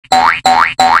Hi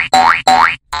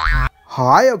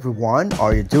everyone, how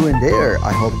are you doing there?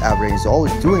 I hope everything is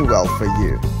always doing well for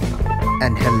you.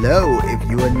 And hello if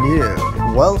you are new.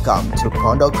 Welcome to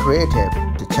Pondo Creative,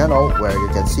 the channel where you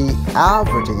can see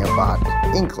everything about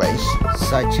English,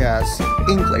 such as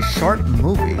English short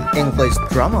movie, English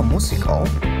drama musical,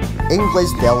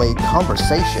 English daily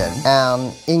conversation,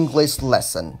 and English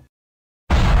lesson.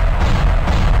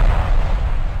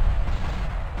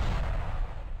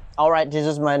 All right, this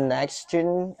is my next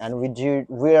student, and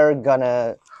we're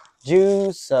gonna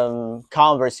do some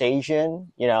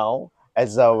conversation.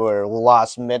 As our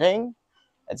last meeting.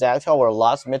 It's actually our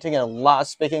last meeting and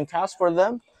last speaking class for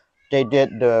them. They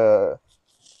did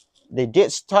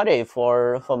study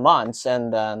for months,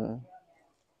 and then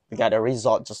we got a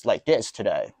result just like this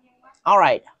today. All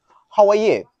right, how are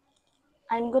you?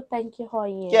 I'm good, thank you. How are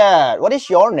you? Yeah. What is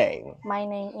your name? My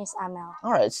name is Amel.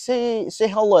 All right. Say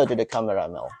hello to the camera,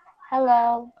 Amel.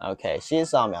 Hello. Okay,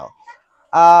 she's Amel.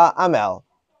 Amel,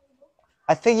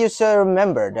 I think you still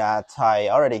remember that I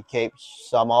already gave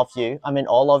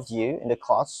all of you in the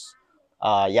class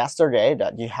yesterday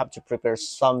that you have to prepare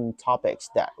some topics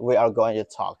that we are going to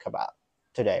talk about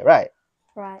today, right?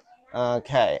 Right.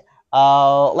 Okay.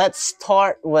 Let's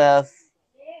start with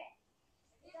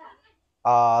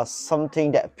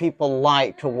something that people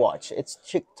like to watch. It's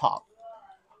TikTok.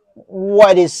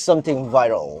 What is something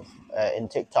viral in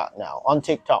TikTok now? On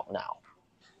TikTok now?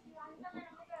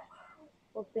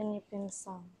 Upin Ipin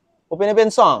song. Upin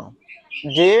Ipin song.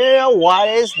 Do you know what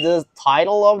is the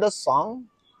title of the song?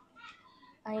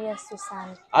 Ayah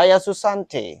Susan. Ayah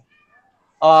Susanti.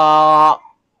 Uh,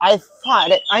 I thought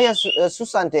that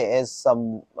Susanti is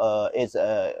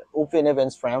Upin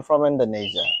Ipin's friend from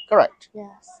Indonesia. Correct.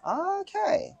 Yes.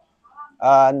 Okay.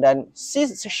 And then she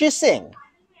sing.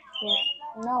 Yeah.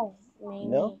 No. Mimi.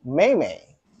 No,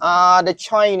 Mei. The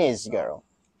Chinese girl.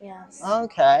 Yes.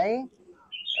 Okay.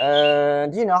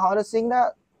 Do you know how to sing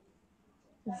that?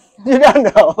 You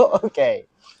don't know. Okay.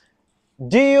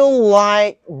 Do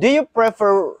you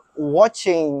prefer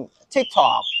watching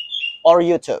TikTok or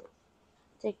YouTube?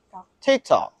 TikTok.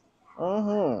 TikTok.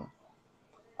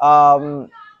 Mm-hmm. Um,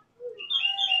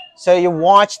 so you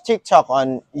watch TikTok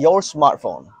on your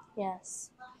smartphone.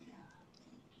 Yes.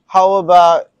 How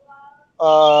about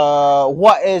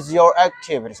what is your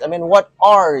activities? I mean, what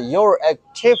are your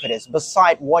activities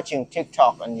beside watching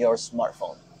TikTok on your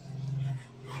smartphone?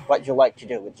 What you like to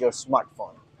do with your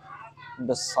smartphone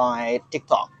beside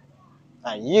TikTok?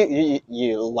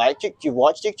 You like to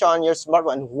watch TikTok on your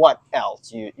smartphone. And what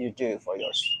else you do for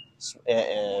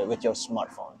with your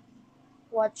smartphone?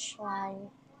 Watch slime.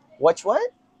 Watch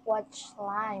what? Watch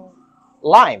slime.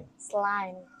 Lime.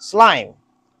 Slime. Slime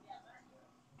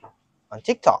on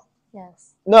TikTok.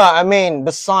 Yes. No, I mean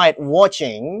beside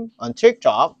watching on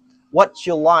TikTok, what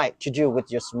you like to do with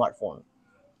your smartphone.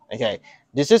 Okay,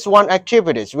 this is one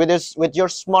activities with your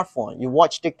smartphone. You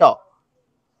watch TikTok.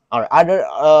 Or other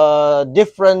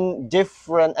different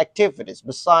activities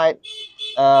beside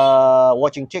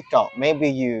watching TikTok. Maybe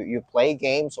you play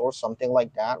games or something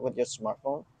like that with your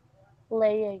smartphone.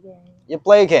 Play a game. You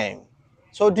play a game.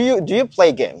 So do you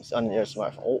play games on your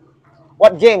smartphone?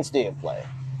 What games do you play?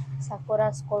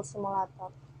 Sakura School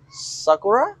Simulator.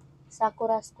 Sakura?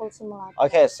 Sakura School Simulator.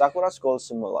 Okay, Sakura School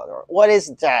Simulator. What is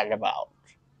that about?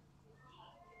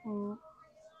 Mm.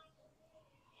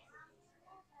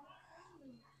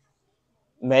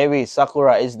 Maybe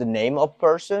Sakura is the name of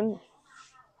person,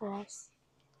 Yes.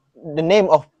 the name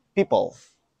of people.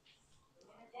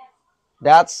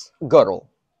 That's girl.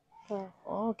 Yeah.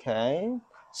 Okay.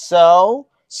 So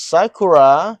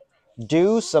Sakura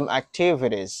do some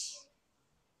activities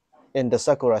in the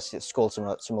Sakura School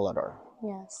Simulator.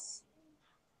 Yes.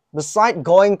 Besides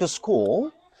going to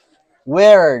school,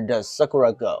 where does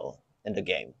Sakura go in the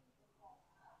game?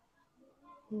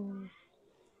 Mm.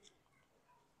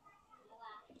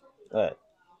 Good.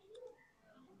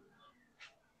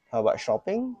 How about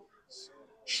shopping?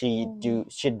 She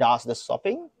does the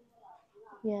shopping?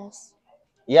 Yes.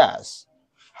 Yes.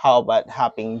 How about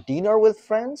having dinner with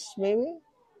friends, maybe?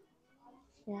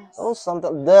 Yes. Oh,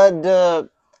 something the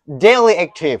daily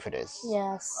activities.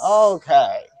 Yes.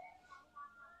 Okay.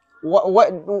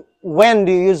 What when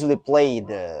do you usually play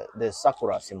the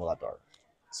Sakura simulator?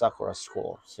 Sakura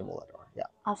School Simulator. Yeah.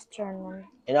 Afternoon.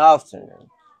 In the afternoon.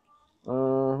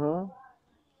 Mm-hmm.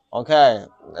 Okay.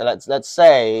 Let's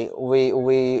say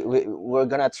we're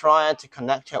gonna try to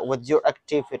connect it with your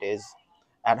activities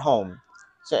at home.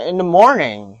 So in the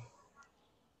morning,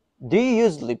 do you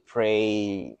usually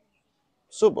pray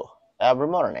subuh every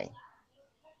morning?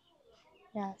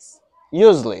 Yes.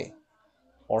 Usually,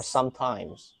 or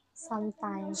sometimes.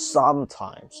 Sometimes.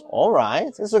 Sometimes. All right,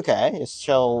 it's okay. You're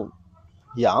still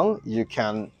young. You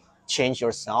can change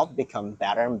yourself, become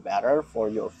better and better for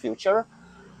your future.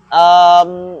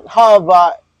 How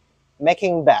about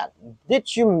making bed?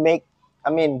 Did you make? I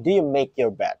mean, do you make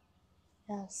your bed?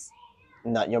 Yes.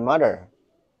 Not your mother.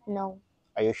 No.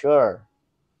 Are you sure?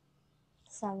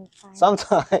 Sometimes.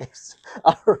 Sometimes.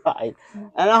 All right.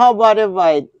 Mm. And how about if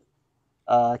I?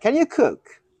 Can you cook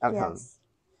at home? Yes.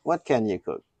 What can you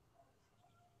cook?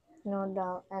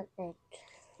 Noodle and egg.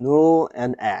 Noodle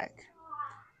and egg.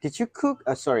 Did you cook?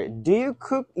 Sorry. Do you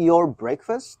cook your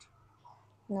breakfast?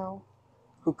 No.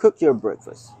 Who cooked your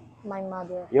breakfast? My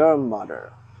mother. Your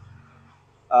mother.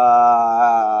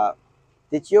 Uh,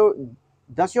 did your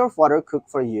Does your father cook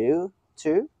for you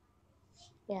too?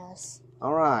 Yes.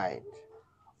 All right.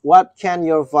 What can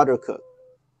your father cook?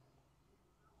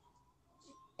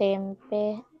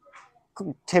 Tempe.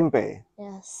 Cook tempeh.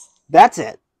 Yes. That's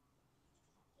it.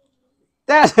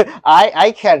 That's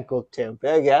I can cook tempeh,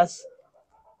 I guess.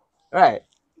 Right.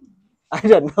 I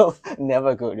don't know.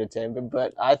 Never cooked the tempeh,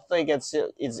 but I think it's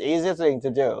easy thing to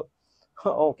do.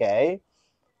 Okay.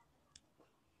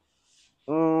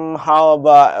 How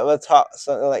about we'll talk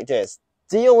something like this?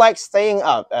 Do you like staying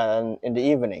up in the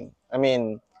evening? I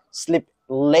mean, sleep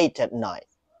late at night.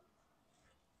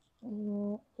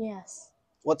 Yes.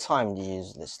 What time do you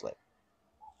usually sleep?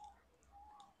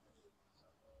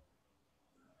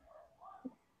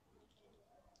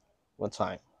 What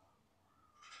time?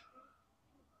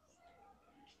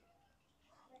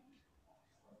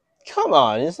 Come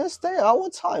on, you said stay up.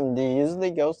 What time do you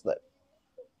usually go sleep?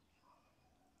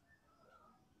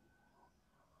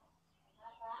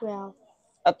 12.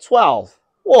 At 12.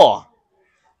 Whoa,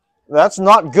 that's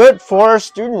not good for a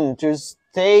student to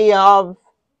stay up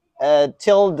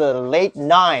till the late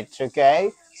night.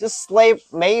 Okay, just sleep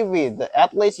maybe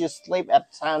at least you sleep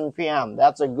at 10 p.m.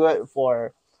 That's a good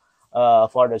for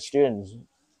the students,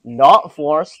 not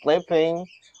for sleeping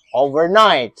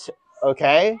overnight.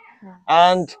 Okay, Yes.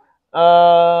 and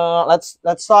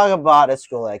let's talk about the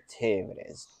school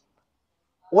activities.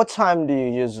 What time do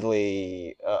you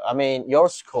usually? I mean, your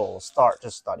school start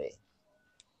to study.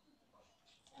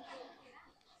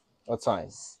 What time?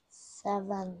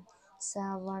 7.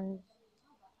 7.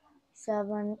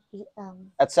 7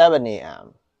 a.m. At 7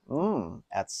 a.m.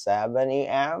 At 7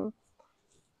 a.m.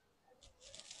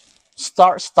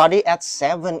 Start study at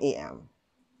 7 a.m.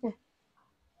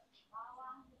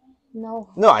 No.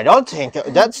 No, I don't think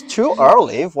that's too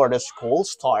early for the school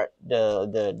start.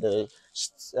 What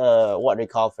they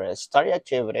call for it, study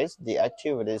activities. The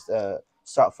activities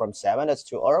start from 7. That's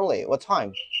too early. What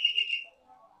time?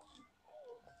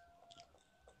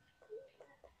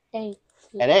 8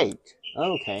 At p.m. 8.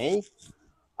 Okay.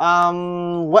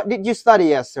 What did you study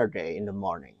yesterday in the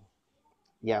morning?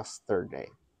 Yesterday.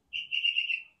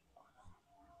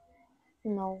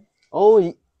 No.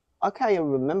 Oh, okay. I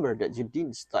remember that you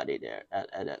didn't study there at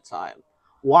that time.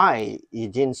 Why you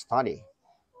didn't study?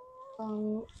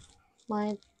 Um,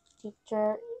 my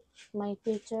teacher, my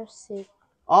teacher sick.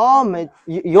 Oh,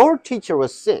 your teacher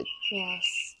was sick.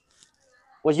 Yes.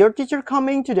 Was your teacher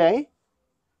coming today?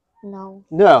 No.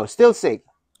 No, still sick.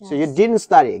 So you Yes. didn't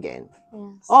study again.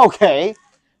 Yes. Okay.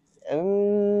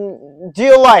 Do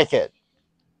you like it?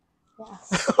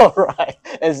 Yes. All right.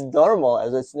 It's normal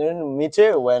as a student. Me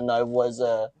too. When I was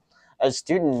a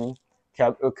student,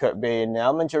 could be in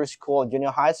elementary school, junior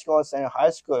high school, senior high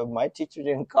school. If my teacher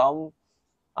didn't come,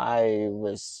 I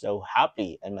was so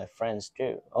happy, and my friends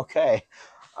too. Okay.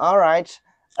 All right.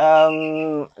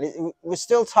 We're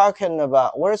still talking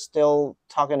about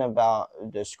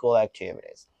the school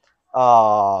activities.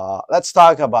 Let's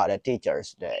talk about the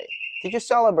Teachers' Day. Did you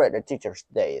celebrate the Teachers'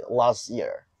 Day last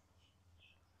year?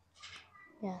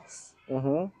 Yes.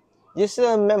 Mm-hmm. You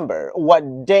still remember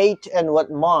what date and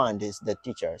what month is the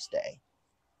Teachers' Day?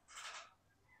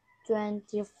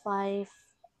 25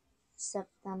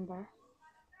 September.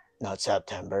 Not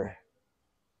September.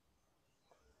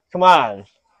 Come on,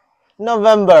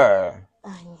 November.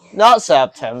 Ay, Not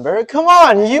September. Come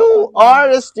on, you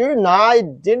are the student. I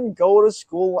didn't go to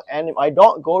school and I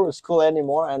don't go to school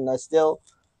anymore, and I still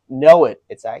know it.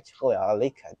 It's actually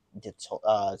Alika did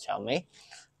tell me.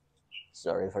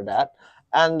 Sorry for that.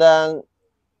 And then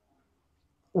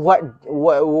what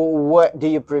do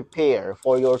you prepare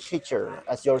for your teacher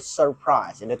as your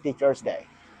surprise in the Teacher's Day?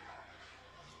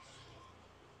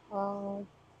 uh,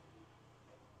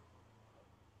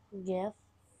 gift,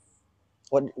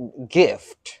 What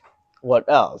gift? What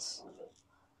else?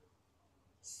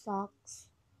 socks.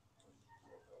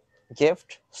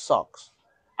 Gift socks.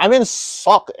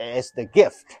 Sock is the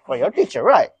gift for your teacher,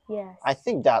 right? Yes. I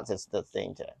think that is the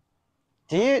thing there.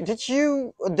 Did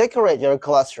you decorate your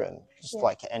classroom just Yeah.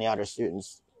 like any other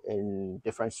students in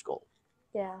different school?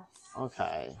 Yes.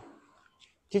 Okay.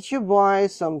 Did you buy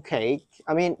some cake?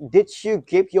 I mean, did you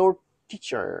give your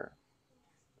teacher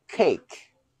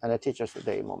cake on a Teacher's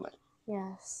Day moment?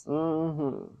 Yes.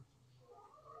 Mm-hmm.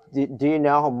 Do you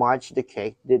know how much the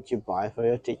cake did you buy for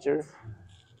your teacher?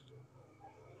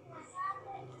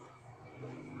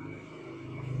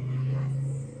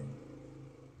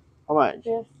 How much?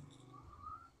 Fif-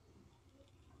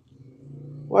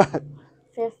 What?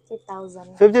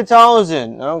 50,000.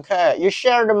 50,000. Okay. You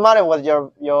share the money with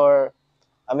your.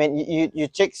 I mean, you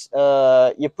take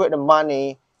you put the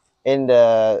money in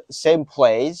the same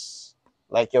place,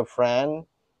 like your friend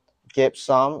give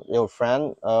some, your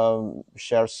friend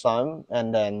share some,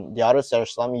 and then the other share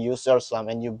some, you share some,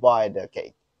 and you buy the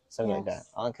cake, something like that.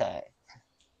 Yes. Okay,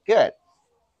 good.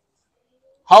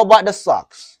 How about the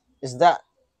socks? Is that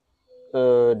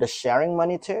the sharing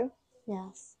money too?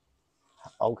 Yes.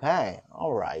 Okay,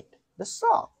 all right. The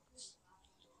sock.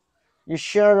 You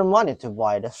share the money to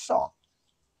buy the sock.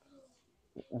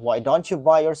 Why don't you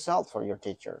buy yourself for your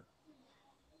teacher?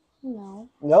 No.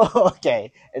 No,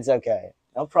 okay, it's okay.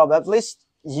 No problem. At least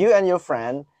you and your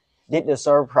friend did the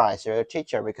surprise to your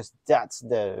teacher because that's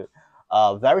the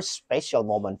very special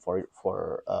moment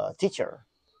for teacher,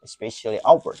 especially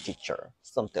our teacher,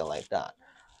 something like that.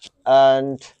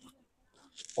 And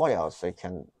what else I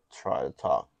can try to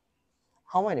talk?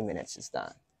 How many minutes is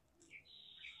that?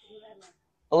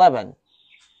 11.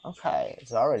 Okay,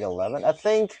 it's already 11. I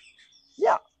think,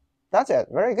 yeah, that's it.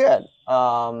 Very good.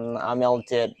 Amel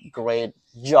did great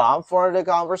job for the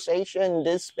conversation,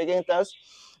 this speaking test.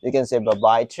 You can say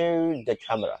bye-bye to the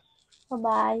camera.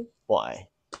 Bye-bye. Bye.